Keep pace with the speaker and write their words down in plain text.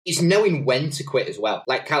it's knowing when to quit as well.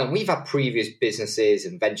 Like, Callum, we've had previous businesses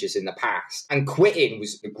and ventures in the past, and quitting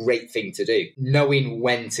was a great thing to do, knowing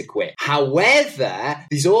when to quit. However,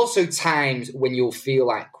 there's also times when you'll feel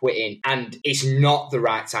like quitting and it's not the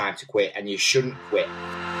right time to quit and you shouldn't quit.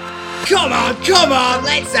 Come on,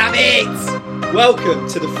 let's have it! Welcome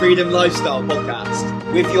to the Freedom Lifestyle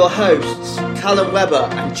Podcast with your hosts, Callum Webber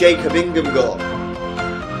and Jacob Inghamgore.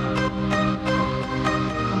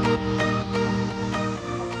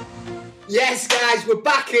 Yes, guys, we're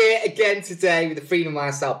back here again today with the Freedom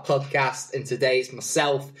Lifestyle Podcast, and today it's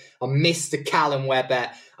myself and Mr. Callum Webber,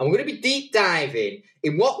 and we're going to be deep diving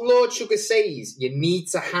in what Lord Sugar says you need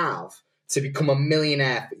to have to become a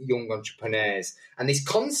millionaire for young entrepreneurs, and this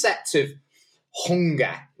concept of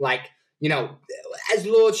hunger. Like, you know, as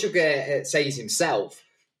Lord Sugar says himself,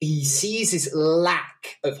 he sees this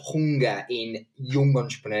lack of hunger in young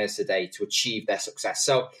entrepreneurs today to achieve their success.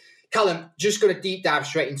 So, Callum, just going to deep dive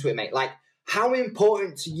straight into it, mate. Like, how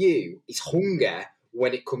important to you is hunger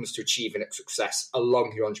when it comes to achieving success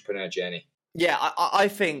along your entrepreneur journey? Yeah, I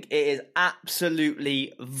think it is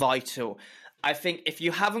absolutely vital. I think if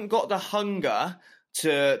you haven't got the hunger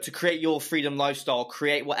to create your freedom lifestyle,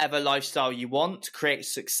 create whatever lifestyle you want, to create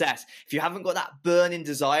success, if you haven't got that burning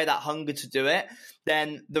desire, that hunger to do it,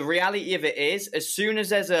 then the reality of it is, as soon as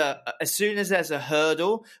there's a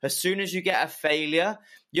hurdle, as soon as you get a failure,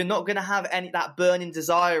 you're not going to have that burning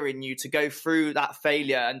desire in you to go through that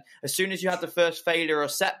failure. And as soon as you have the first failure or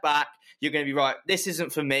setback, you're going to be right, this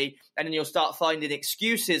isn't for me. And then you'll start finding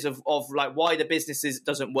excuses of like why the business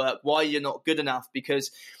doesn't work, why you're not good enough. Because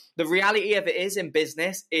the reality of it is in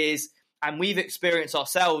business is, and we've experienced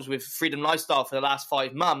ourselves with Freedom Lifestyle for the last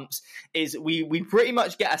 5 months, is we pretty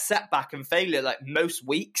much get a setback and failure like most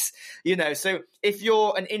weeks, you know. So if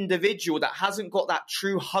you're an individual that hasn't got that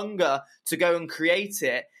true hunger to go and create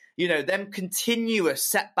it, you know, them continuous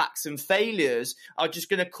setbacks and failures are just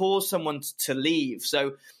going to cause someone to leave.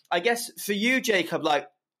 So I guess for you, Jacob, like,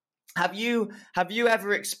 have you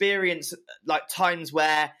ever experienced like times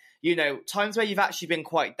where you've actually been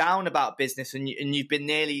quite down about business and you've been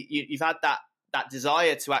you've had that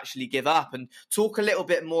desire to actually give up? And talk a little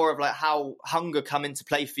bit more of like how hunger come into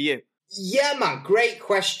play for you. Yeah, man, great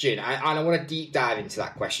question. And I want to deep dive into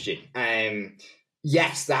that question.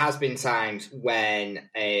 Yes, there has been times when,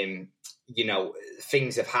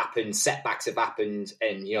 things have happened, setbacks have happened,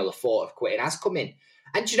 and, the thought of quitting has come in.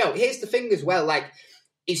 And, here's the thing as well, like,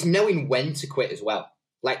 it's knowing when to quit as well.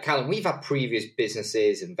 Like, Callum, we've had previous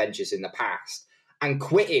businesses and ventures in the past, and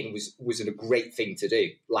quitting was a great thing to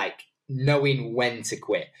do, like knowing when to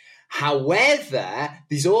quit. However,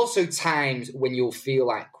 there's also times when you'll feel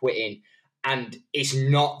like quitting and it's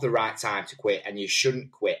not the right time to quit and you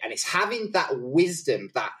shouldn't quit. And it's having that wisdom,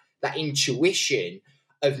 that intuition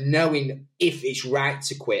of knowing if it's right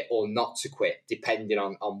to quit or not to quit, depending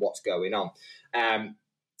on what's going on.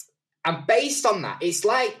 And based on that, it's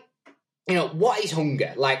like, what is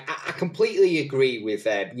hunger? Like, I completely agree with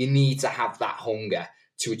you need to have that hunger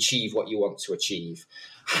to achieve what you want to achieve.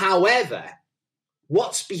 However,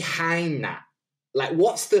 what's behind that? Like,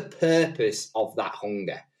 what's the purpose of that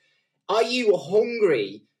hunger? Are you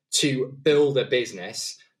hungry to build a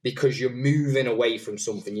business because you're moving away from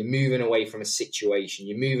something? You're moving away from a situation.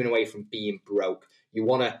 You're moving away from being broke. You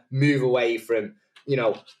want to move away from,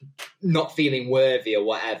 not feeling worthy or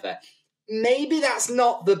whatever. Maybe that's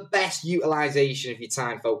not the best utilization of your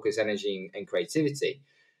time, focus, energy, and creativity.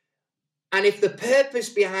 And if the purpose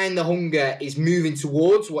behind the hunger is moving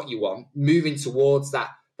towards what you want, moving towards that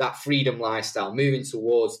freedom lifestyle, moving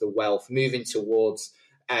towards the wealth, moving towards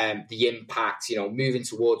the impact, moving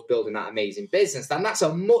towards building that amazing business, then that's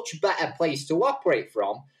a much better place to operate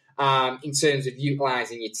from in terms of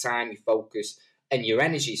utilizing your time, your focus, and your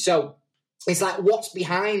energy. So it's like, what's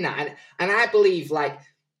behind that? And I believe, like,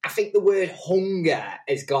 I think the word hunger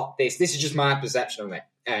has got this is just my perception of it.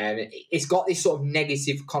 It's got this sort of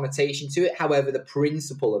negative connotation to it. However, the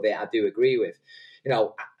principle of it, I do agree with.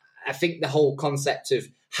 I think the whole concept of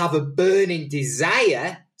have a burning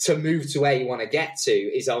desire to move to where you want to get to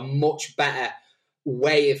is a much better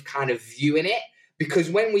way of kind of viewing it. Because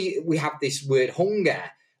when we have this word hunger,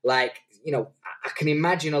 like, I can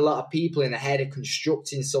imagine a lot of people in the head of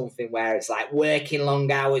constructing something where it's like working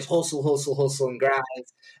long hours, hustle, and grind.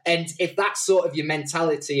 And if that's sort of your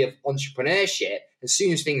mentality of entrepreneurship, as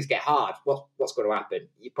soon as things get hard, what's going to happen?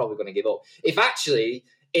 You're probably going to give up. If actually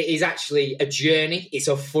it is actually a journey, it's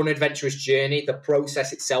a fun, adventurous journey. The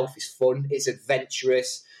process itself is fun. It's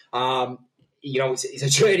adventurous. It's a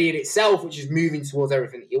journey in itself, which is moving towards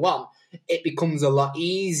everything that you want. It becomes a lot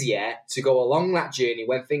easier to go along that journey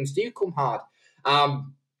when things do come hard.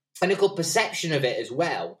 And a good perception of it as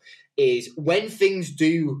well is when things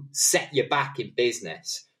do set you back in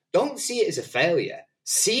business, don't see it as a failure.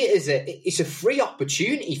 See it as it's a free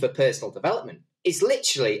opportunity for personal development. It's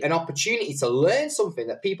literally an opportunity to learn something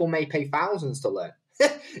that people may pay thousands to learn.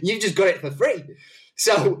 You've just got it for free.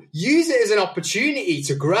 So use it as an opportunity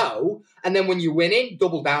to grow. And then when you're winning,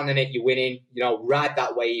 double down on it, you're winning, ride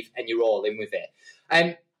that wave and you're all in with it.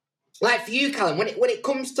 And like for you, Callum, when it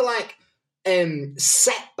comes to like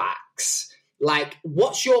setbacks, like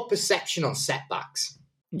what's your perception on setbacks?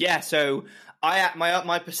 Yeah, so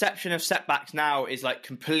my perception of setbacks now is like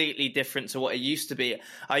completely different to what it used to be.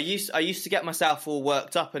 I used to get myself all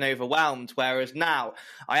worked up and overwhelmed, whereas now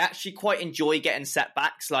I actually quite enjoy getting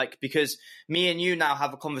setbacks, like because me and you now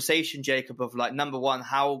have a conversation, Jacob, of like, number one,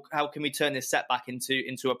 how can we turn this setback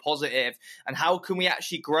into a positive, and how can we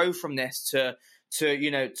actually grow from this to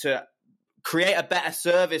create a better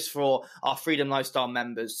service for our Freedom Lifestyle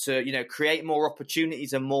members, to create more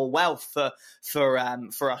opportunities and more wealth for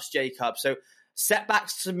us, Jacob. So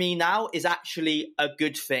setbacks to me now is actually a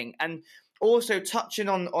good thing. And also touching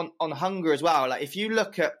on hunger as well. Like if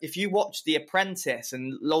you watch The Apprentice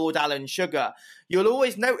and Lord Alan Sugar, you'll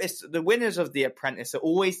always notice that the winners of The Apprentice are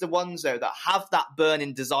always the ones though that have that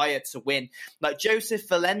burning desire to win. Like Joseph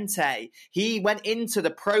Valente, he went into the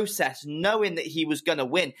process knowing that he was going to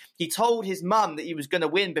win. He told his mum that he was going to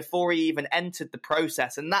win before he even entered the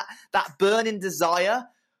process, and that burning desire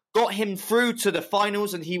got him through to the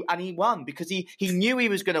finals, and he won because he knew he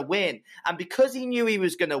was going to win. And because he knew he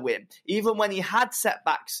was going to win, even when he had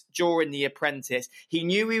setbacks during The Apprentice, he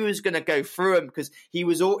knew he was going to go through them because he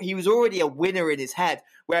was already a winner in his head.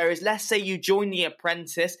 Whereas let's say you join The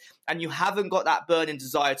Apprentice and you haven't got that burning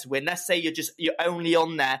desire to win. Let's say you're only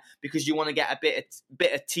on there because you want to get a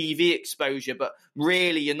bit of TV exposure, but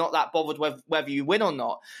really you're not that bothered whether you win or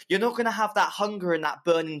not. You're not going to have that hunger and that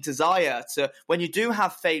burning desire to, when you do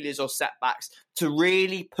have failures or setbacks, to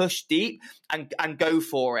really push deep and go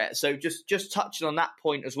for it. So just touching on that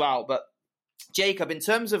point as well. But Jacob, in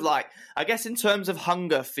terms of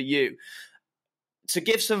hunger for you, to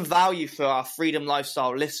give some value for our Freedom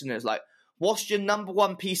Lifestyle listeners, like, what's your number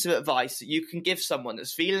one piece of advice that you can give someone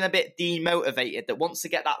that's feeling a bit demotivated, that wants to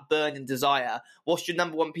get that burning desire? What's your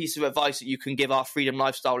number one piece of advice that you can give our Freedom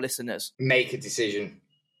Lifestyle listeners? Make a decision.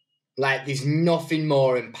 Like, there's nothing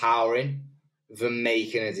more empowering than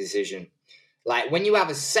making a decision. Like, when you have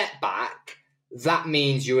a setback, that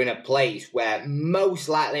means you're in a place where most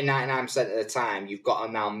likely 99% of the time you've got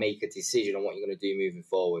to now make a decision on what you're going to do moving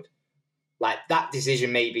forward. Like, that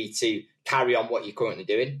decision may be to carry on what you're currently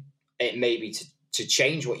doing. It may be to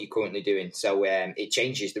change what you're currently doing. So it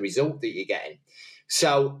changes the result that you're getting.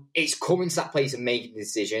 So it's coming to that place of making a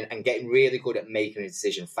decision and getting really good at making a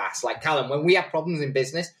decision fast. Like, Callum, when we have problems in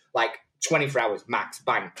business, like 24 hours max,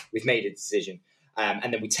 bang, we've made a decision.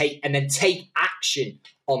 And then take action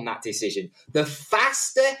on that decision. The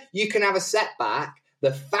faster you can have a setback,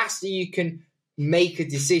 the faster you can make a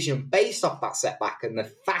decision based off that setback, and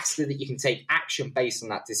the faster that you can take action based on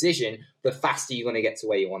that decision, the faster you're going to get to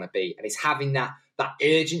where you want to be. And it's having that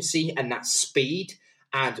urgency and that speed,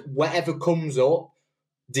 and whatever comes up,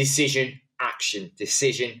 decision, action,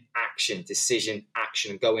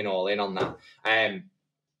 going all in on that.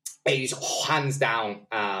 It is hands down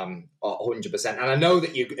 100%. And I know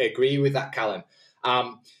that you agree with that, Callum.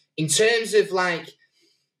 In terms of like,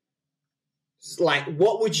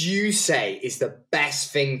 what would you say is the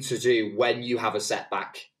best thing to do when you have a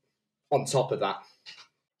setback on top of that?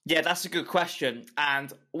 Yeah, that's a good question.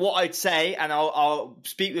 And what I'd say, and I'll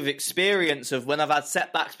speak with experience of when I've had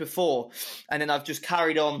setbacks before, and then I've just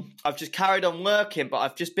carried on working, but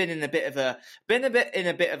I've just been in a bit of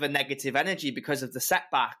a negative energy because of the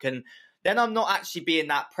setback, and then I'm not actually being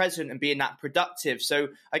that present and being that productive. So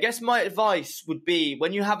I guess my advice would be,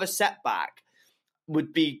 when you have a setback,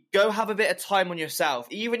 would be go have a bit of time on yourself,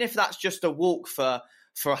 even if that's just a walk for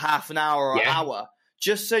half an hour or an hour,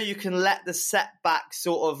 just so you can let the setback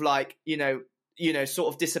sort of like,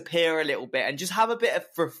 sort of disappear a little bit, and just have a bit of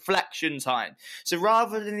reflection time. So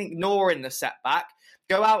rather than ignoring the setback,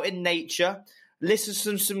 go out in nature,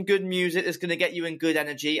 listen to some good music that's going to get you in good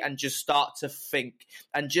energy, and just start to think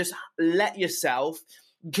and just let yourself,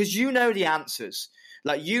 because you know the answers.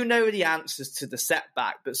 Like, you know the answers to the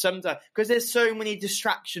setback, but sometimes, because there's so many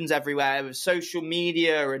distractions everywhere with social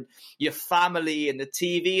media and your family and the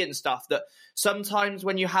TV and stuff, that sometimes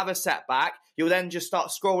when you have a setback, you'll then just start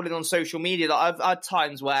scrolling on social media. Like, I've had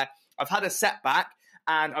times where I've had a setback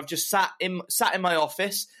and I've just sat in my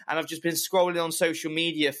office and I've just been scrolling on social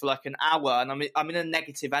media for like an hour, and I'm in a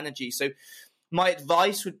negative energy. So my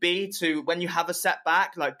advice would be to, when you have a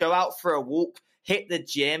setback, like, go out for a walk, hit the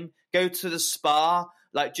gym, go to the spa,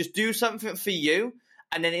 like just do something for you.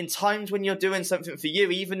 And then in times when you're doing something for you,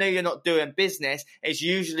 even though you're not doing business, it's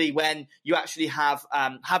usually when you actually have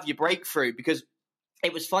your breakthrough. Because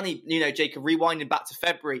it was funny, Jacob, rewinding back to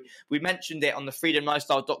February, we mentioned it on the Freedom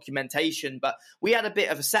Lifestyle documentation, but we had a bit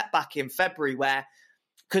of a setback in February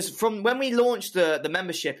because from when we launched the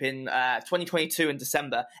membership in 2022 in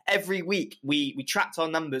December, every week we tracked our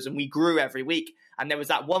numbers and we grew every week. And there was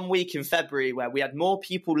that 1 week in February where we had more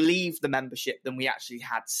people leave the membership than we actually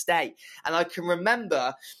had stay. And I can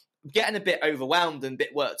remember getting a bit overwhelmed and a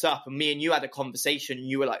bit worked up. And me and you had a conversation and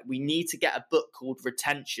you were like, we need to get a book called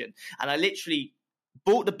Retention. And I literally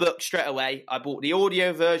bought the book straight away. I bought the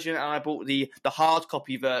audio version and I bought the hard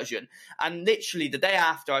copy version. And literally the day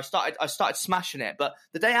after I started smashing it. But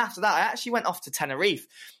the day after that, I actually went off to Tenerife.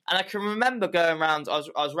 And I can remember going around, I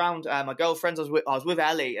was around my girlfriends, I was with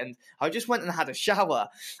Ellie, and I just went and had a shower.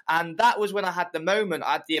 And that was when I had the moment,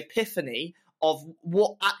 I had the epiphany of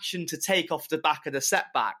what action to take off the back of the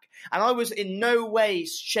setback. And I was in no way,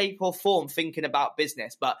 shape or form thinking about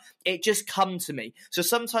business, but it just come to me. So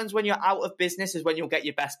sometimes when you're out of business is when you'll get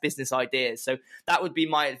your best business ideas. So that would be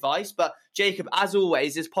my advice. But Jacob, as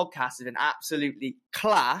always, this podcast has been absolutely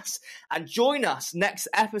class. And join us next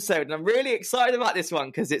episode. And I'm really excited about this one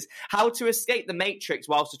because it's how to escape the matrix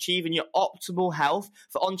whilst achieving your optimal health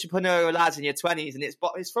for entrepreneurial lads in your 20s. And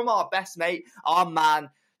it's from our best mate, our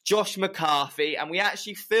man, Josh McCarthy, and we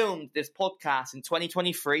actually filmed this podcast in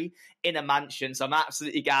 2023 in a mansion, so I'm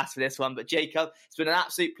absolutely gassed for this one. But Jacob, it's been an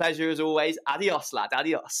absolute pleasure as always. Adios, lad.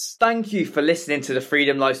 Adios. Thank you for listening to the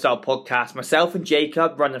Freedom Lifestyle Podcast. Myself and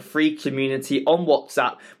Jacob run a free community on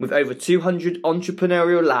WhatsApp with over 200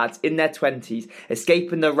 entrepreneurial lads in their 20s,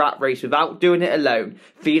 escaping the rat race without doing it alone,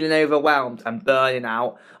 feeling overwhelmed and burning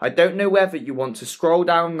out. I don't know whether you want to scroll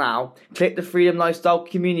down now, click the Freedom Lifestyle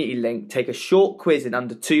community link, take a short quiz in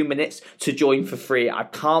under 2 minutes to join for free. I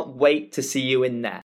can't wait to see you in there.